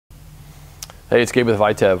Hey, it's Gabe with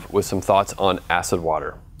Vitev with some thoughts on acid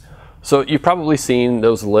water. So you've probably seen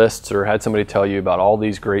those lists or had somebody tell you about all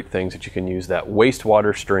these great things that you can use that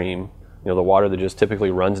wastewater stream, the water that just typically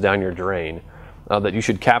runs down your drain, that you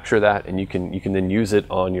should capture that and you can then use it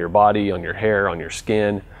on your body, on your hair, on your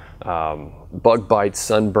skin, bug bites,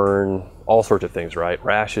 sunburn, all sorts of things, right?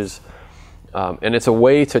 Rashes. And it's a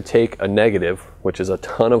way to take a negative, which is a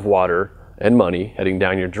ton of water and money heading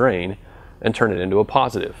down your drain, and turn it into a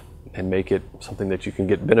positive and make it something that you can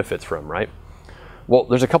get benefits from, right? Well,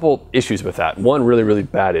 there's a couple issues with that. One really, really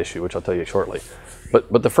bad issue, which I'll tell you shortly.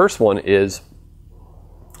 But the first one is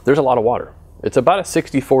there's a lot of water. It's about a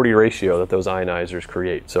 60-40 ratio that those ionizers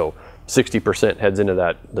create. So 60% heads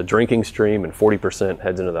into the drinking stream and 40%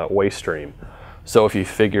 heads into that waste stream. So if you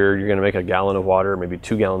figure you're gonna make a gallon of water, maybe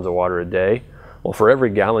 2 gallons of water a day, well, for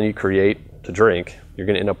every gallon you create to drink, you're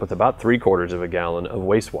gonna end up with about 3/4 of a gallon of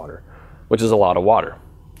wastewater, which is a lot of water.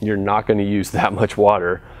 You're not gonna use that much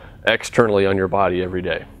water externally on your body every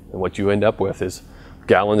day. And what you end up with is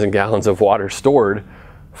gallons and gallons of water stored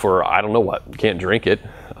for, I don't know what, you can't drink it.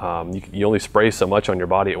 You only spray so much on your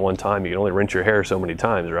body at one time. You can only rinse your hair so many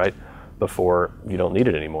times, right? Before you don't need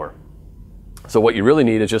it anymore. So what you really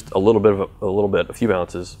need is just a few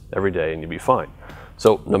ounces every day and you'll be fine.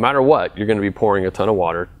 So no matter what, you're gonna be pouring a ton of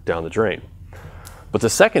water down the drain. But the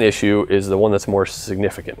second issue is the one that's more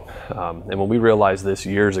significant. And when we realized this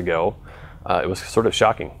years ago, it was sort of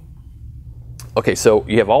shocking. Okay, so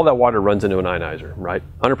you have all that water runs into an ionizer, right?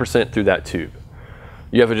 100% through that tube.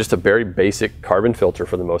 You have just a very basic carbon filter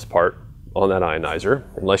for the most part on that ionizer,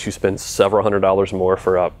 unless you spend several $100s more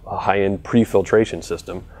for a high-end pre-filtration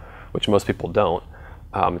system, which most people don't.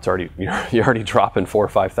 You're already dropping 4,000 or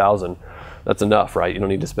 5,000. That's enough, right? You don't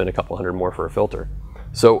need to spend a couple hundred more for a filter.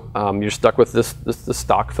 So you're stuck with this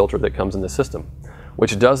stock filter that comes in the system,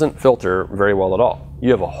 which doesn't filter very well at all.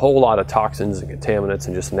 You have a whole lot of toxins and contaminants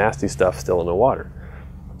and just nasty stuff still in the water.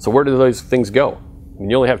 So where do those things go? I mean,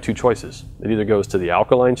 you only have two choices. It either goes to the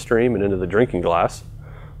alkaline stream and into the drinking glass,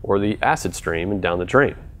 or the acid stream and down the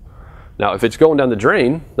drain. Now, if it's going down the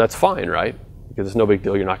drain, that's fine, right? Because it's no big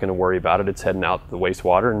deal. You're not going to worry about it. It's heading out the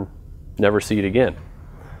wastewater and never see it again.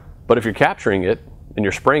 But if you're capturing it and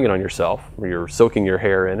you're spraying it on yourself, or you're soaking your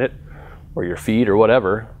hair in it, or your feet or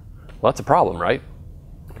whatever, well, that's a problem, right?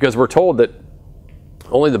 Because we're told that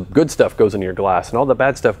only the good stuff goes into your glass and all the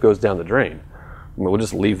bad stuff goes down the drain. I mean, we'll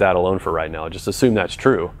just leave that alone for right now. Just assume that's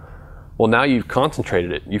true. Well, now you've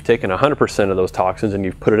concentrated it. You've taken 100% of those toxins and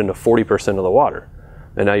you've put it into 40% of the water.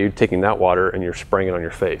 And now you're taking that water and you're spraying it on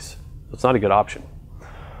your face. So it's not a good option.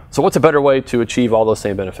 So what's a better way to achieve all those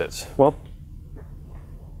same benefits? Well,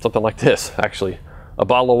 something like this, actually. A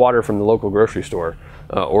bottle of water from the local grocery store,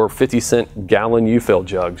 or 50-cent gallon U-fill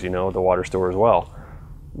jugs, at the water store as well.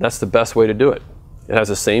 That's the best way to do it. It has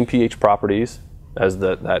the same pH properties as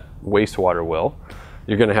that wastewater will.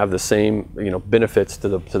 You're going to have the same benefits to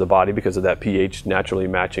the body because of that pH naturally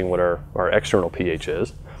matching what our external pH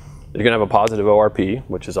is. You're going to have a positive ORP,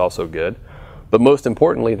 which is also good. But most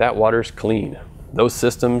importantly, that water's clean. Those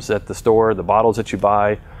systems at the store, the bottles that you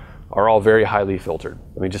buy, are all very highly filtered.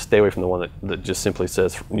 I mean, just stay away from the one that just simply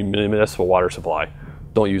says municipal water supply.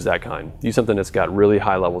 Don't use that kind. Use something that's got really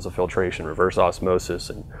high levels of filtration, reverse osmosis,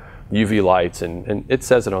 and UV lights, and it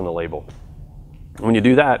says it on the label. When you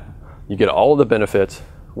do that, you get all of the benefits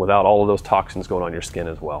without all of those toxins going on your skin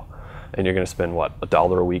as well. And you're gonna spend, what,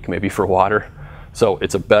 $1 a week maybe for water? So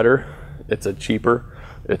it's a cheaper,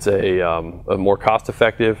 it's a more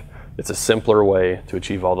cost-effective, it's a simpler way to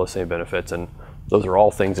achieve all those same benefits, and those are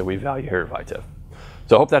all things that we value here at Vitev.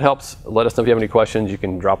 So I hope that helps. Let us know if you have any questions. You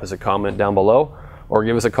can drop us a comment down below or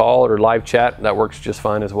give us a call or live chat. That works just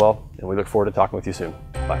fine as well. And we look forward to talking with you soon.